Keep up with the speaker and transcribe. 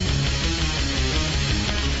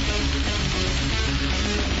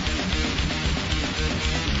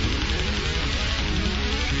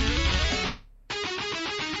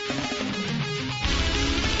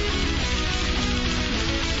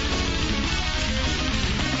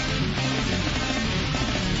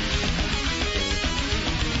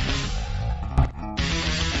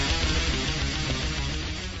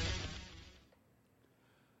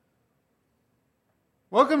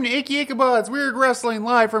Welcome to Icky, Ichabod's Weird Wrestling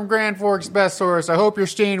live from Grand Forks Best Source. I hope you're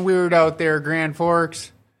staying weird out there, Grand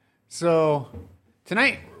Forks. So,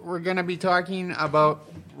 tonight we're going to be talking about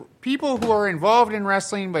people who are involved in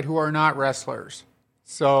wrestling but who are not wrestlers.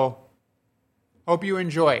 So, hope you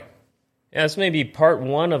enjoy. Yeah, this may be part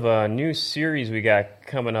one of a new series we got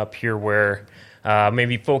coming up here where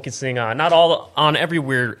maybe focusing on, not all on every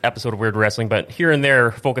weird episode of Weird Wrestling, but here and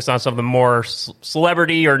there focus on some of the more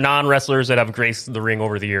celebrity or non-wrestlers that have graced the ring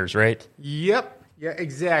over the years, right? Yep. Yeah,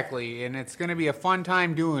 exactly. And it's going to be a fun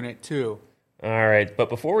time doing it, too. All right, but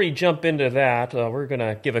before we jump into that, we're going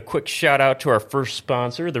to give a quick shout-out to our first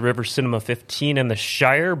sponsor, the River Cinema 15 and the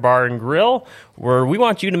Shire Bar and Grill, where we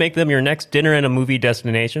want you to make them your next dinner and a movie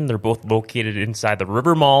destination. They're both located inside the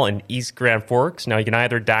River Mall in East Grand Forks. Now, you can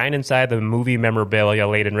either dine inside the movie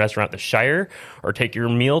memorabilia-laden restaurant, the Shire, or take your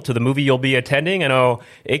meal to the movie you'll be attending. I know,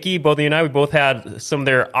 Icky, both of you and I, we both had some of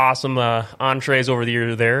their awesome entrees over the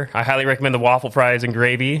year there. I highly recommend the waffle fries and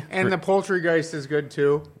gravy. And the Poultrygeist is good,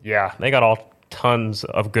 too. Yeah, they got tons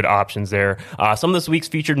of good options there. Some of this week's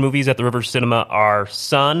featured movies at the River Cinema are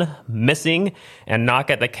Sun, Missing, and Knock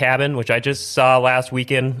at the Cabin, which I just saw last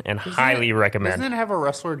weekend and highly recommend. Doesn't it have a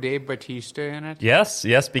wrestler, Dave Bautista, in it? Yes.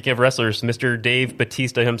 Speaking of wrestlers, Mr. Dave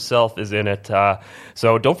Bautista himself is in it.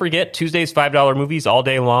 So don't forget, Tuesday's $5 movies all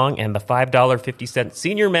day long and the $5.50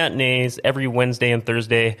 senior matinees every Wednesday and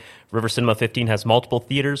Thursday. River Cinema 15 has multiple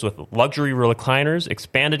theaters with luxury recliners,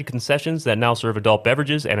 expanded concessions that now serve adult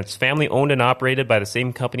beverages, and it's family-owned and operated by the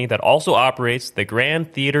same company that also operates the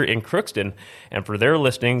Grand Theater in Crookston. And for their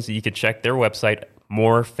listings, you can check their website,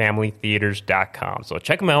 morefamilytheaters.com. So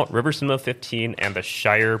check them out, River Cinema 15 and the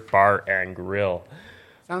Shire Bar and Grill.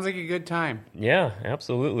 Sounds like a good time. Yeah,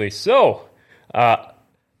 absolutely. So,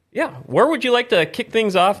 where would you like to kick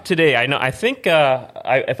things off today? I think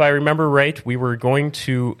if I remember right, we were going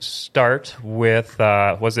to start with,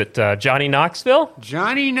 was it Johnny Knoxville?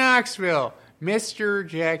 Johnny Knoxville, Mr.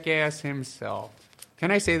 Jackass himself.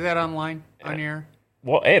 Can I say that on air?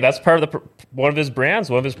 Well, hey, that's part of one of his brands,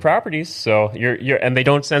 one of his properties. So you're and they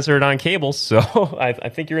don't censor it on cable. So I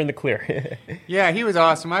think you're in the clear. Yeah, he was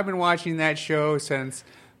awesome. I've been watching that show since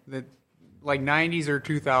the 90s or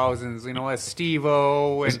 2000s, as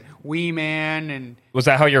Steve-O and Wee Man. And was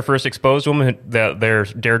that how you're first exposed to him, their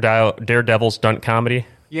Daredevil stunt comedy?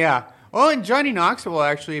 Yeah. Oh, and Johnny Knoxville,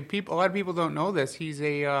 actually, a lot of people don't know this. He's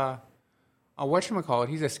a whatchamacallit,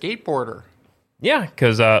 he's a skateboarder. Yeah,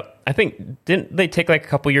 because I think, didn't they take a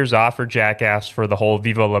couple years off for Jackass for the whole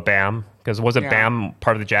Viva La Bam? Because wasn't Bam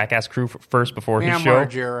part of the Jackass crew first before his show?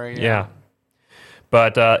 Margera, yeah.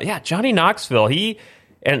 But, Johnny Knoxville, he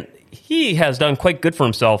has done quite good for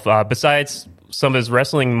himself. Besides some of his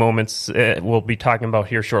wrestling moments we'll be talking about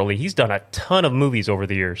here shortly, he's done a ton of movies over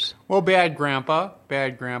the years. Well, Bad Grandpa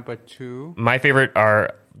 2. My favorite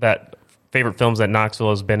films that Knoxville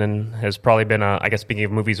has been in has probably been, I guess, speaking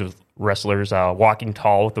of movies with wrestlers, Walking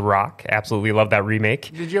Tall with The Rock. Absolutely love that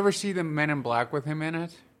remake. Did you ever see the Men in Black with him in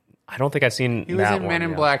it? I don't think I've seen that one. He was in Men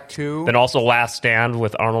in Black 2. Then also Last Stand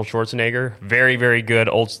with Arnold Schwarzenegger. Very, very good.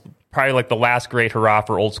 Probably like the last great hurrah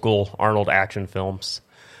for old school Arnold action films.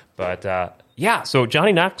 But so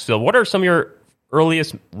Johnny Knoxville, what are some of your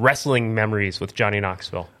earliest wrestling memories with Johnny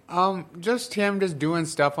Knoxville? Just him just doing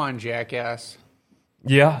stuff on Jackass.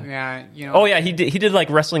 Yeah. Yeah, Oh, yeah, he did like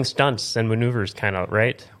wrestling stunts and maneuvers, kind of,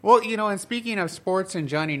 right? Well, and speaking of sports and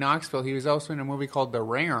Johnny Knoxville, he was also in a movie called The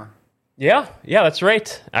Ringer. Yeah, that's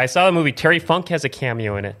right. I saw the movie. Terry Funk has a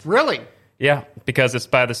cameo in it. Really? Yeah, because it's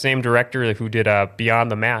by the same director who did Beyond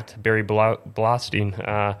the Mat, Barry Blaustein.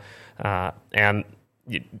 And,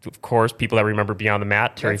 of course, people that remember Beyond the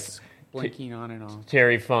Mat, blinking on and off.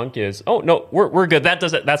 Terry Funk is... Oh, no, we're good.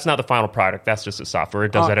 That's not the final product. That's just the software.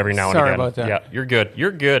 It does that every now and again. Sorry about that. Yeah,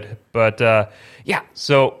 you're good. But, that's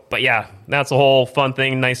a whole fun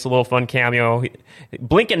thing. Nice little fun cameo.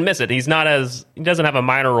 Blink and miss it. He doesn't have a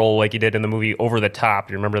minor role like he did in the movie Over the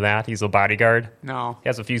Top. You remember that? He's a bodyguard. No. He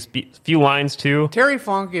has a few lines, too. Terry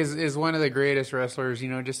Funk is one of the greatest wrestlers,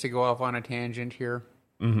 just to go off on a tangent here.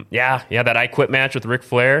 Mm-hmm. Yeah, that I Quit match with Ric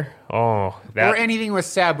Flair. Oh, or anything with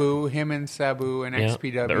Sabu, him and Sabu and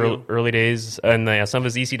XPW. The early days, and some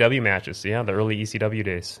of his ECW matches. Yeah, the early ECW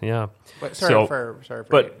days. Yeah. But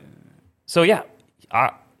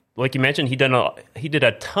like you mentioned, he did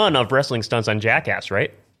a ton of wrestling stunts on Jackass,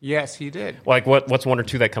 right? Yes, he did. Like what's one or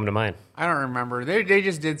two that come to mind? I don't remember. They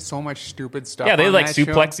just did so much stupid stuff. Yeah, they on like that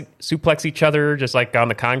suplex each other just like on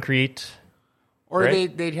the concrete. Or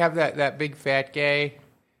right? they'd have that big fat guy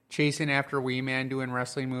chasing after Wee Man, doing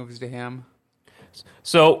wrestling moves to him.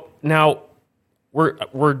 So now we're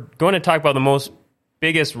going to talk about the most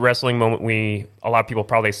biggest wrestling moment a lot of people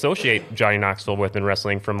probably associate Johnny Knoxville with in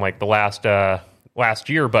wrestling from like the last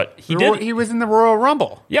year, but he was in the Royal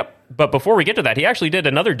Rumble. Yep. But before we get to that, he actually did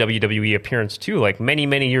another WWE appearance too, like many,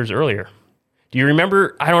 many years earlier. Do you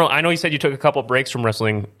remember? I don't know. I know you said you took a couple breaks from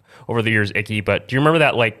wrestling over the years, Icky, but do you remember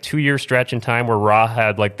that like 2-year stretch in time where Raw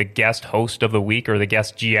had like the guest host of the week or the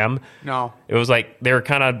guest GM? No. It was like they were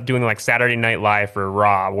kind of doing like Saturday Night Live for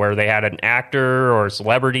Raw, where they had an actor or a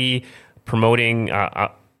celebrity promoting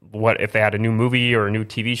what if they had a new movie or a new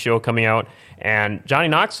TV show coming out. And Johnny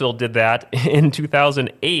Knoxville did that in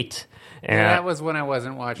 2008. And that was when I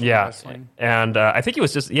wasn't watching wrestling. And I think he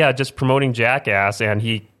was just promoting Jackass, and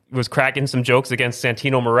he was cracking some jokes against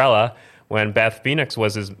Santino Marella when Beth Phoenix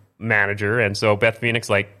was his manager, and so Beth Phoenix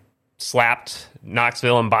like slapped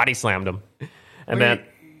Knoxville and body slammed him, and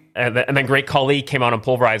then Great Khali came out and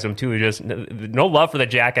pulverized him too. Just no love for the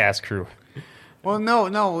Jackass crew. Well, no,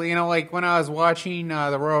 like when I was watching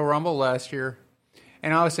the Royal Rumble last year,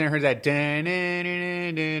 and all of a sudden I heard that.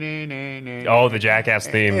 Oh, the Jackass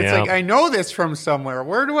theme. It's like, I know this from somewhere.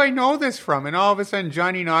 Where do I know this from? And all of a sudden,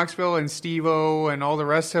 Johnny Knoxville and Steve-O and all the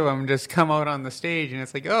rest of them just come out on the stage. And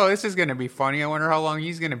it's like, oh, this is going to be funny. I wonder how long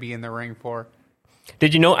he's going to be in the ring for.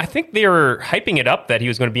 Did you know? I think they were hyping it up that he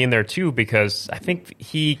was going to be in there too, because I think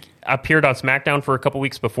he appeared on SmackDown for a couple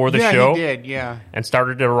weeks before the show. Yeah, he did, yeah. And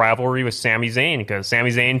started a rivalry with Sami Zayn, because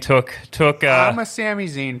Sami Zayn took. I'm a Sami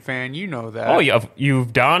Zayn fan. You know that. Oh,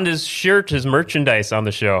 you've donned his shirt, his merchandise on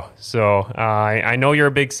the show. So I know you're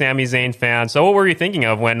a big Sami Zayn fan. So what were you thinking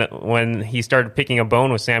of when he started picking a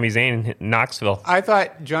bone with Sami Zayn in Knoxville? I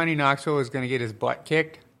thought Johnny Knoxville was going to get his butt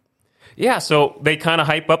kicked. Yeah, so they kind of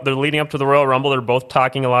hype up. They're leading up to the Royal Rumble. They're both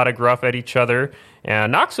talking a lot of gruff at each other.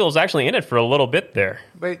 And Knoxville's actually in it for a little bit there.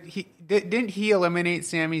 But didn't he eliminate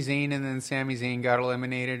Sami Zayn, and then Sami Zayn got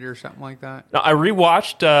eliminated or something like that? Now, I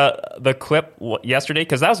rewatched the clip yesterday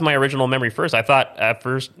because that was my original memory first. I thought at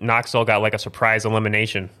first Knoxville got like a surprise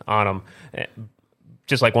elimination on him,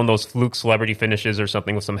 just like one of those fluke celebrity finishes or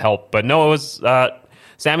something with some help. But no, it was...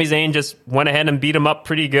 Sami Zayn just went ahead and beat him up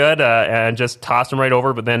pretty good and just tossed him right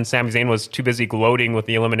over. But then Sami Zayn was too busy gloating with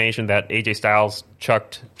the elimination that AJ Styles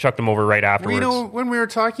chucked him over right afterwards. Well, when we were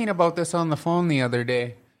talking about this on the phone the other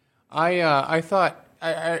day, I thought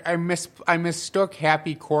I mistook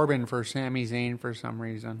Happy Corbin for Sami Zayn for some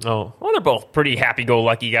reason. Oh, well, they're both pretty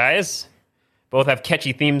happy-go-lucky guys. Both have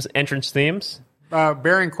catchy entrance themes.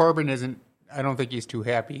 Baron Corbin isn't. I don't think he's too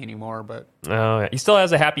happy anymore. But he still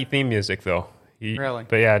has a happy theme music though. Really?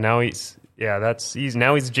 But yeah, now he's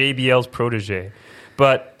JBL's protege.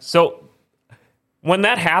 But so when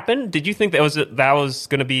that happened, did you think that was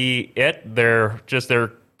going to be it? Their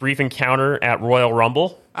brief encounter at Royal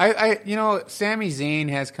Rumble? Sami Zayn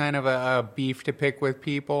has kind of a beef to pick with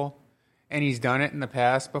people, and he's done it in the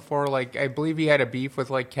past before. Like I believe he had a beef with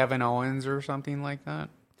like Kevin Owens or something like that.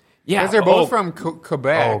 Yeah, because they're both from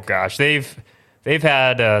Quebec. Oh gosh, they've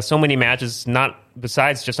had so many matches, not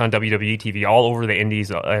besides just on WWE TV, all over the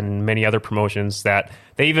Indies and many other promotions, that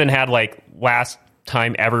they even had like last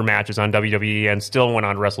time ever matches on WWE and still went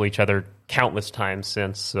on to wrestle each other countless times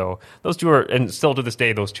since. So those two are, and still to this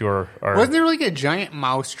day, those two are. Wasn't there like a giant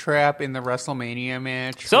mouse trap in the WrestleMania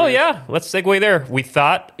match? So yeah, let's segue there. We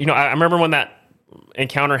thought, I remember when that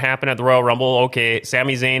encounter happened at the Royal Rumble. Okay,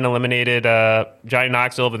 Sami Zayn eliminated Johnny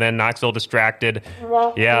Knoxville, but then Knoxville distracted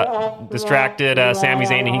Sami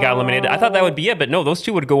Zayn, and he got eliminated. I thought that would be it, but no, those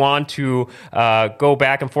two would go on to go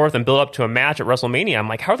back and forth and build up to a match at WrestleMania. I'm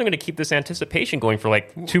like, how are they going to keep this anticipation going for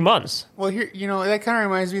like 2 months? Well, here, that kind of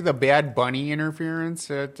reminds me of the Bad Bunny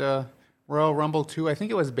interference at Royal Rumble 2. I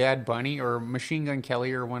think it was Bad Bunny or Machine Gun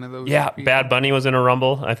Kelly or one of those. Yeah, people. Bad Bunny was in a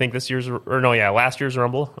Rumble. I think last year's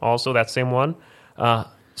Rumble also, that same one. They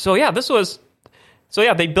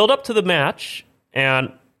build up to the match,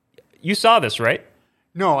 and you saw this, right?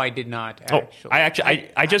 No, I did not,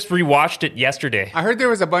 actually. I just rewatched it yesterday. I heard there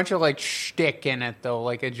was a bunch of, like, shtick in it, though,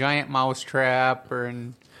 like a giant mouse trap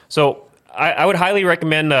So I would highly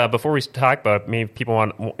recommend, before we talk about maybe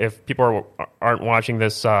if people aren't watching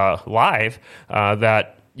this live,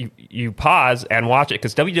 that you pause and watch it,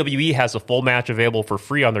 because WWE has a full match available for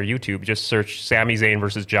free on their YouTube. Just search Sami Zayn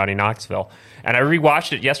versus Johnny Knoxville. And I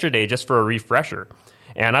rewatched it yesterday just for a refresher.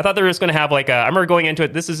 And I thought they were just going to have I remember going into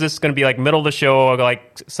it, this is just going to be like middle of the show,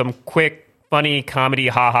 like some quick, funny comedy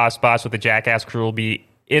ha-ha spots with the Jackass crew will be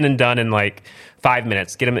in and done in like 5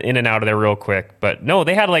 minutes. Get them in and out of there real quick. But no,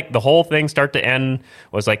 they had like the whole thing start to end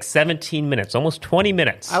was like 17 minutes, almost 20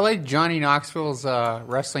 minutes. I like Johnny Knoxville's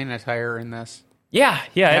wrestling attire in this.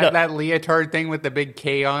 That leotard thing with the big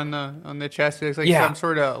K on the chest. It's like some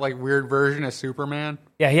sort of like weird version of Superman.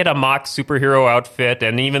 Yeah, he had a mock superhero outfit,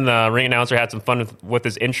 and even the ring announcer had some fun with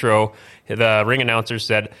his intro. The ring announcer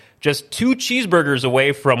said, "Just 2 cheeseburgers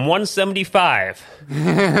away from 175."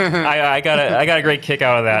 I got a great kick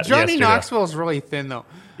out of that. Johnny Knoxville is really thin, though.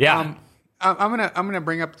 Yeah, I'm gonna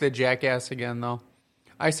bring up the Jackass again, though.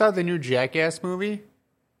 I saw the new Jackass movie,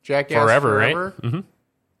 Jackass Forever. Right? Mm-hmm.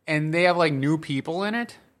 And they have like new people in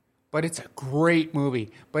it, but it's a great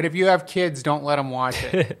movie. But if you have kids, don't let them watch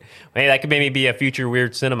it. Hey, that could maybe be a future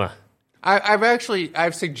Weird Cinema.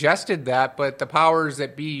 I've suggested that, but the powers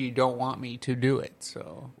that be don't want me to do it.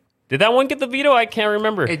 So did that one get the veto? I can't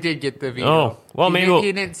remember. It did get the veto. Oh, well, maybe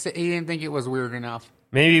he didn't think it was weird enough.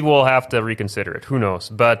 Maybe we'll have to reconsider it. Who knows?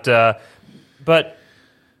 But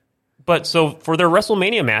so for their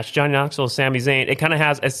WrestleMania match, Johnny Knoxville and Sami Zayn,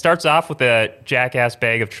 it starts off with a Jackass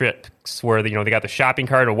bag of tricks where they got the shopping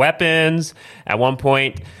cart of weapons. At one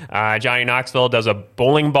point, Johnny Knoxville does a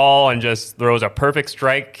bowling ball and just throws a perfect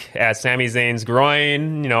strike at Sami Zayn's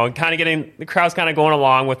groin. Kind of getting the crowd's kind of going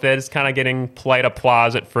along with it. It's kind of getting polite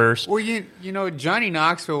applause at first. Well, Johnny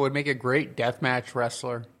Knoxville would make a great deathmatch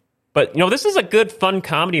wrestler. But, this is a good, fun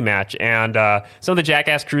comedy match, and some of the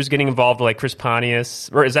Jackass crew's getting involved, like Chris Pontius.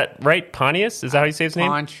 Or is that right? Pontius? Is that how you say his name?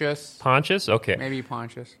 Pontius? Okay. Maybe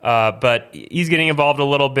Pontius. But he's getting involved a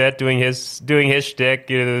little bit, doing his shtick,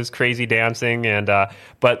 his crazy dancing, and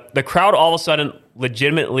but the crowd all of a sudden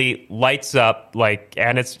legitimately lights up,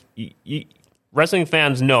 and it's... Wrestling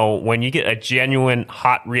fans know when you get a genuine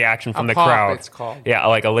hot reaction from the crowd. It's called. Yeah,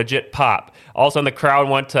 like a legit pop. All of a sudden the crowd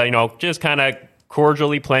went to, just kind of...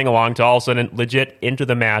 cordially playing along to all of a sudden legit into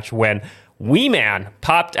the match when Wee Man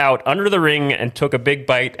popped out under the ring and took a big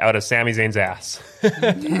bite out of Sami Zayn's ass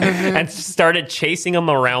and started chasing him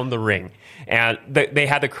around the ring. And they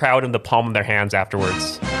had the crowd in the palm of their hands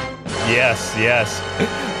afterwards. Yes.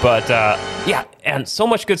 But, and so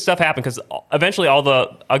much good stuff happened because eventually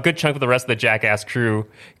a good chunk of the rest of the Jackass crew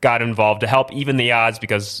got involved to help even the odds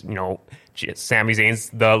because, Sami Zayn's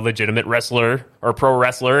the legitimate wrestler or pro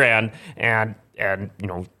wrestler and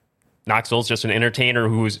Knoxville's just an entertainer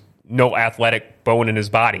who's no athletic bone in his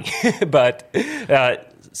body. But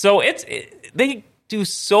so they do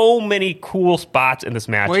so many cool spots in this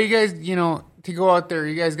match. Well, you guys, to go out there,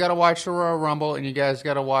 you guys got to watch the Royal Rumble and you guys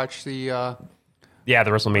got to watch the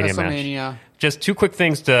WrestleMania match. Just 2 quick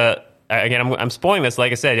things to. Again, I'm spoiling this.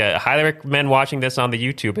 Like I said, I highly recommend watching this on the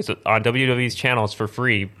YouTube. It's on WWE's channel. It's for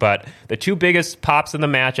free. But the 2 biggest pops in the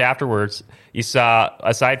match afterwards, you saw,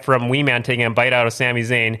 aside from Wee Man taking a bite out of Sami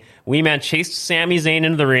Zayn, Wee Man chased Sami Zayn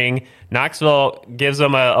into the ring. Knoxville gives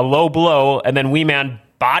him a low blow, and then Wee Man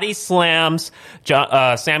body slams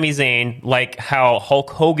Sami Zayn like how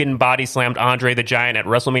Hulk Hogan body slammed Andre the Giant at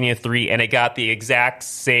WrestleMania 3, and it got the exact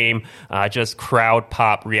same just crowd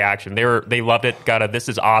pop reaction. They loved it. Got a "This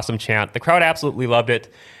is awesome" chant. The crowd absolutely loved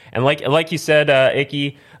it. And like you said,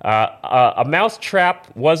 Icky, a mouse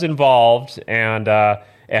trap was involved, and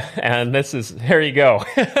this is, there you go.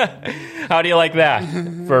 How do you like that?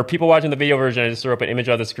 For people watching the video version, I just threw up an image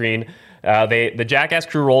on the screen. The Jackass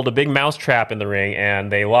crew rolled a big mouse trap in the ring,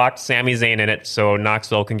 and they locked Sami Zayn in it so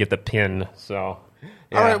Knoxville can get the pin. So,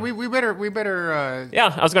 yeah. All right, we better.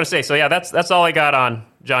 Yeah, I was going to say. So yeah, that's all I got on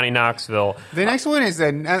Johnny Knoxville. The next one is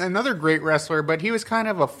another great wrestler, but he was kind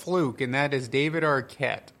of a fluke, and that is David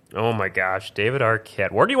Arquette. Oh my gosh, David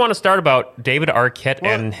Arquette. Where do you want to start about David Arquette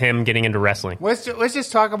and him getting into wrestling? Let's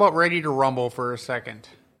just talk about Ready to Rumble for a second.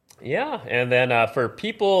 Yeah, and then for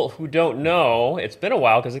people who don't know, it's been a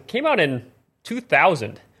while because it came out in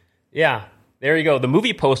 2000. Yeah, there you go. The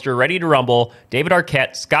movie poster, Ready to Rumble, David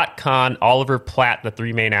Arquette, Scott Conn, Oliver Platt, the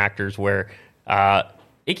 3 main actors, where...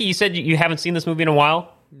 Icky, you said you haven't seen this movie in a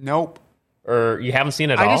while? Nope. Or you haven't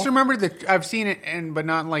seen it at all? I just remember I've seen it, but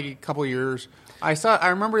not in like a couple years. I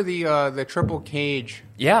remember the triple cage.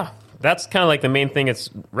 Yeah, that's kind of like the main thing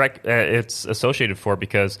it's associated for,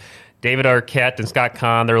 because David Arquette and Scott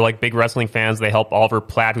Conn, they're like big wrestling fans. They help Oliver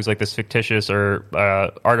Platt, who's like this fictitious or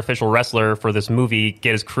artificial wrestler for this movie,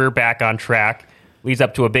 get his career back on track. Leads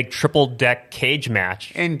up to a big triple-deck cage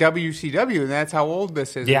match. In WCW, and that's how old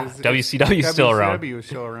this is. Yeah, WCW is still around. WCW is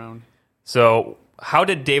still around. So how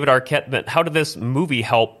did this movie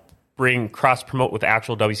help bring cross-promote with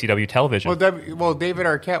actual WCW television? Well, David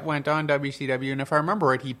Arquette went on WCW, and if I remember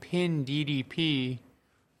right, he pinned DDP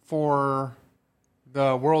for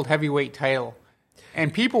the World Heavyweight title.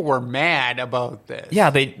 And people were mad about this.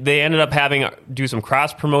 Yeah, they ended up having do some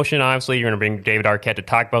cross promotion. Obviously, you're going to bring David Arquette to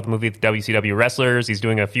talk about the movie with WCW wrestlers. He's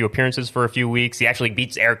doing a few appearances for a few weeks. He actually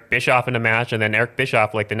beats Eric Bischoff in a match, and then Eric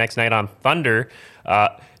Bischoff, like the next night on Thunder,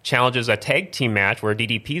 challenges a tag team match where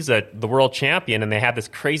DDP's the world champion, and they have this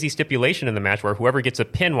crazy stipulation in the match where whoever gets a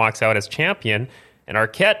pin walks out as champion. And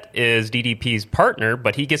Arquette is DDP's partner,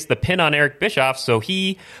 but he gets the pin on Eric Bischoff, so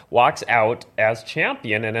he walks out as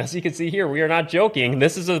champion. And as you can see here, we are not joking.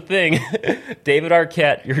 This is a thing. David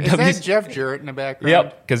Arquette. Is that Jeff Jarrett in the background?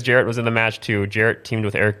 Yep, because Jarrett was in the match too. Jarrett teamed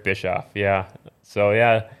with Eric Bischoff. Yeah. So,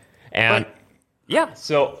 yeah. And,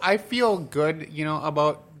 so... I feel good,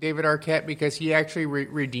 about David Arquette because he actually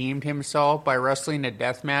redeemed himself by wrestling a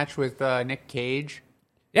death match with Nick Cage.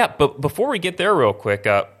 Yeah, but before we get there real quick...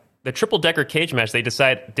 the triple-decker cage match, they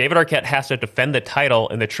decide David Arquette has to defend the title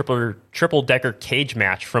in the triple-decker cage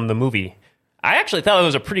match from the movie. I actually thought it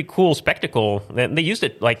was a pretty cool spectacle. They used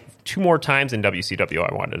it like 2 more times in WCW,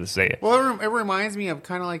 I wanted to say. Well, it reminds me of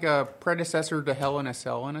kind of like a predecessor to Hell in a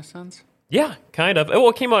Cell in a sense. Yeah, kind of. Well,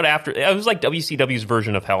 it came out after. It was like WCW's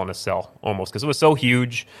version of Hell in a Cell, almost, because it was so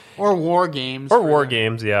huge. Or War Games. Or War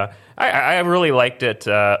Games, yeah. I really liked it,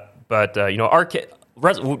 but, Arquette...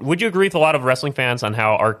 Would you agree with a lot of wrestling fans on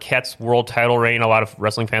how Arquette's world title reign, a lot of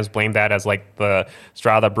wrestling fans blame that as like the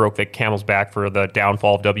straw that broke the camel's back for the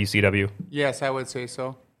downfall of WCW? Yes, I would say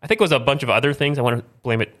so. I think it was a bunch of other things. I want to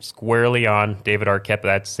blame it squarely on David Arquette, but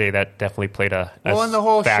I'd say that definitely played a and the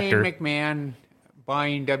whole factor. Shane McMahon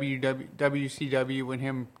buying WCW and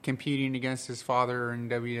him competing against his father in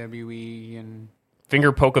WWE and...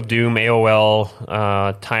 Finger Poke of Doom,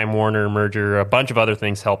 AOL, Time Warner merger, a bunch of other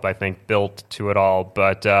things helped, I think, built to it all.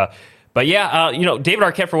 But yeah, David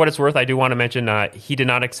Arquette, for what it's worth, I do want to mention he did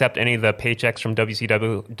not accept any of the paychecks from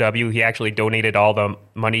WCW. He actually donated all the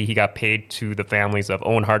money he got paid to the families of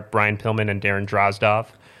Owen Hart, Brian Pillman, and Darren Drozdov.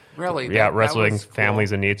 Really? Yeah, wrestling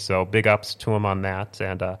families in need. So big ups to him on that.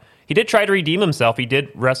 And he did try to redeem himself. He did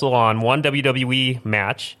wrestle on one WWE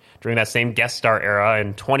match during that same guest star era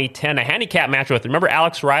in 2010, a handicap match with, remember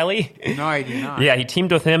Alex Riley? No, I do not. Yeah, he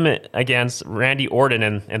teamed with him against Randy Orton,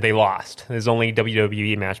 and they lost. His only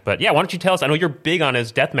WWE match. But yeah, why don't you tell us? I know you're big on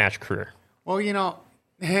his deathmatch career. Well,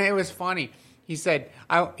 it was funny. He said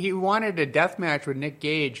he wanted a death match with Nick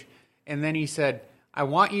Gage, and then he said, I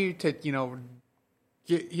want you to,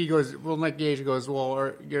 he goes, well, Nick Gage goes, well,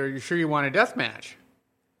 are you sure you want a death match?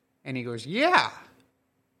 And he goes, yeah.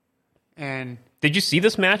 And... Did you see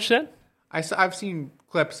this match then? I've seen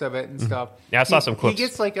clips of it and stuff. Yeah, I saw some clips. He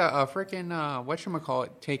gets like a freaking,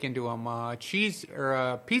 whatchamacallit, taken to him, cheese or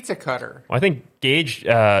a pizza cutter. Well, I think Gage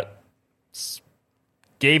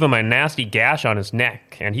gave him a nasty gash on his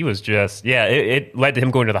neck, and he was just, it led to him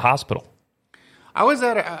going to the hospital. I was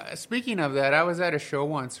at speaking of that, I was at a show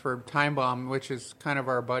once for Time Bomb, which is kind of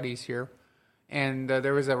our buddies here. And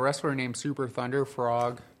there was a wrestler named Super Thunder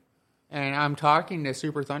Frog. And I'm talking to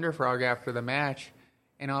Super Thunder Frog after the match,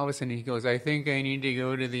 and all of a sudden he goes, I think I need to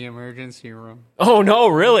go to the emergency room. Oh, no,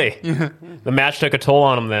 really? The match took a toll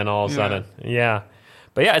on him then all of a sudden. Yeah.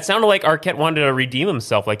 But yeah, it sounded like Arquette wanted to redeem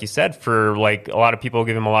himself, like you said, for like a lot of people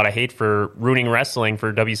give him a lot of hate for ruining wrestling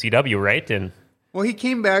for WCW, right? And well, he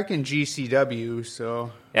came back in GCW,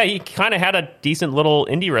 so... Yeah, he kind of had a decent little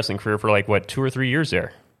indie wrestling career for like, 2 or 3 years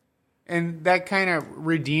there. And that kind of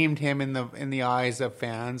redeemed him in the eyes of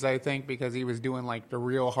fans, I think, because he was doing like the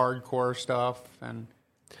real hardcore stuff. And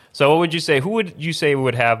so, what would you say? Who would you say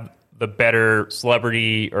would have the better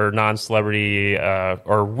celebrity or non-celebrity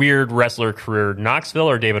or weird wrestler career, Knoxville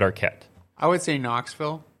or David Arquette? I would say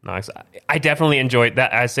Knoxville. I definitely enjoyed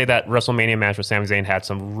that. I say that WrestleMania match with Sami Zayn had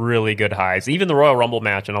some really good highs, even the Royal Rumble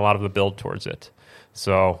match and a lot of the build towards it.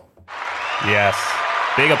 So, yes,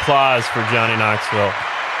 big applause for Johnny Knoxville.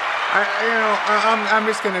 I'm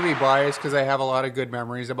just going to be biased because I have a lot of good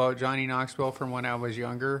memories about Johnny Knoxville from when I was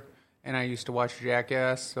younger, and I used to watch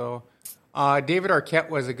Jackass. So, David Arquette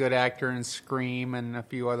was a good actor in Scream and a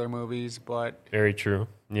few other movies, but very true.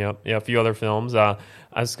 Yep, yeah, a few other films. I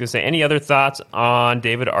was going to say, any other thoughts on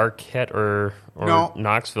David Arquette or no,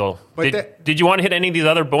 Knoxville? Did you want to hit any of these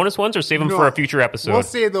other bonus ones or save them for a future episode? We'll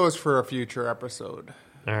save those for a future episode.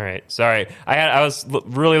 All right. Sorry. I was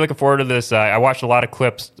really looking forward to this. I watched a lot of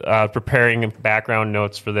clips preparing background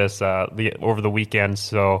notes for this over the weekend.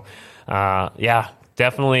 So,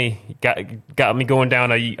 definitely got me going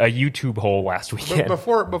down a YouTube hole last weekend.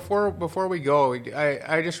 But before we go,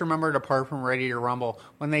 I just remembered a part from Ready to Rumble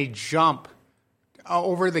when they jump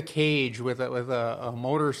over the cage with a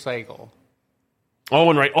motorcycle. Oh,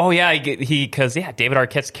 and right. Oh, yeah. Because David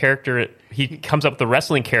Arquette's character, he comes up with the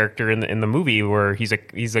wrestling character in the movie where he's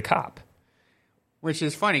a cop. Which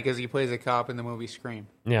is funny because he plays a cop in the movie Scream.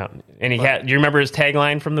 Yeah, and do you remember his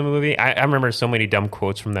tagline from the movie? I remember so many dumb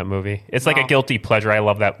quotes from that movie. It's like a guilty pleasure. I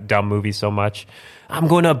love that dumb movie so much. I'm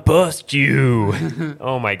gonna bust you.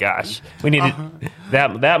 Oh my gosh, we need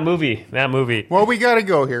that movie. That movie. Well, we gotta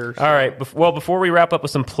go here. So. All right. Well, before we wrap up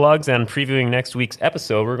with some plugs and previewing next week's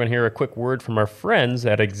episode, we're going to hear a quick word from our friends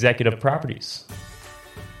at Executive Properties.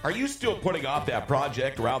 Are you still putting off that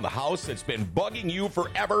project around the house that's been bugging you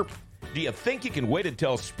forever? Do you think you can wait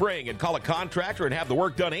until spring and call a contractor and have the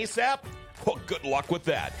work done ASAP? Well, good luck with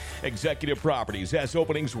that. Executive Properties has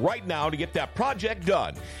openings right now to get that project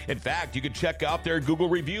done. In fact, you can check out their Google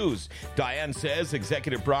reviews. Diane says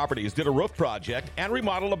Executive Properties did a roof project and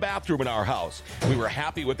remodeled a bathroom in our house. We were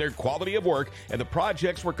happy with their quality of work, and the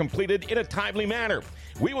projects were completed in a timely manner.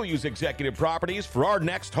 We will use Executive Properties for our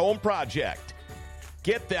next home project.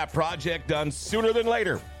 Get that project done sooner than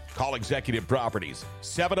later. Call Executive Properties,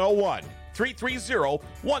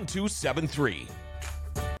 701-330-1273.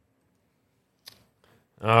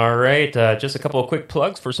 All right, just a couple of quick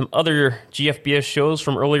plugs for some other GFBS shows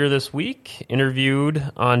from earlier this week.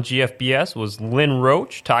 Interviewed on GFBS was Lynn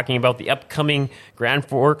Roach, talking about the upcoming Grand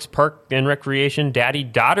Forks Park and Recreation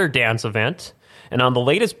Daddy-Daughter Dance event. And on the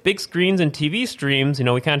latest big screens and TV streams,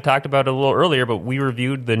 we kind of talked about it a little earlier, but we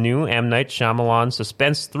reviewed the new M. Night Shyamalan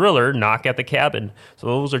suspense thriller, Knock at the Cabin. So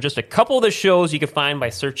those are just a couple of the shows you can find by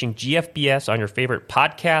searching GFBS on your favorite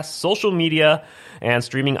podcasts, social media, and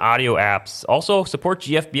streaming audio apps. Also, support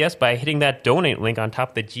GFBS by hitting that donate link on top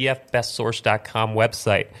of the gfbestsource.com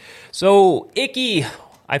website. So, Icky,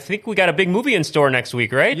 I think we got a big movie in store next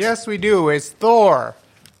week, right? Yes, we do. It's Thor.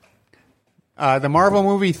 The Marvel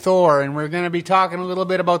movie Thor, and we're going to be talking a little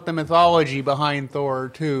bit about the mythology behind Thor,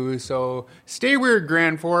 too. So stay weird,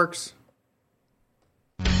 Grand Forks.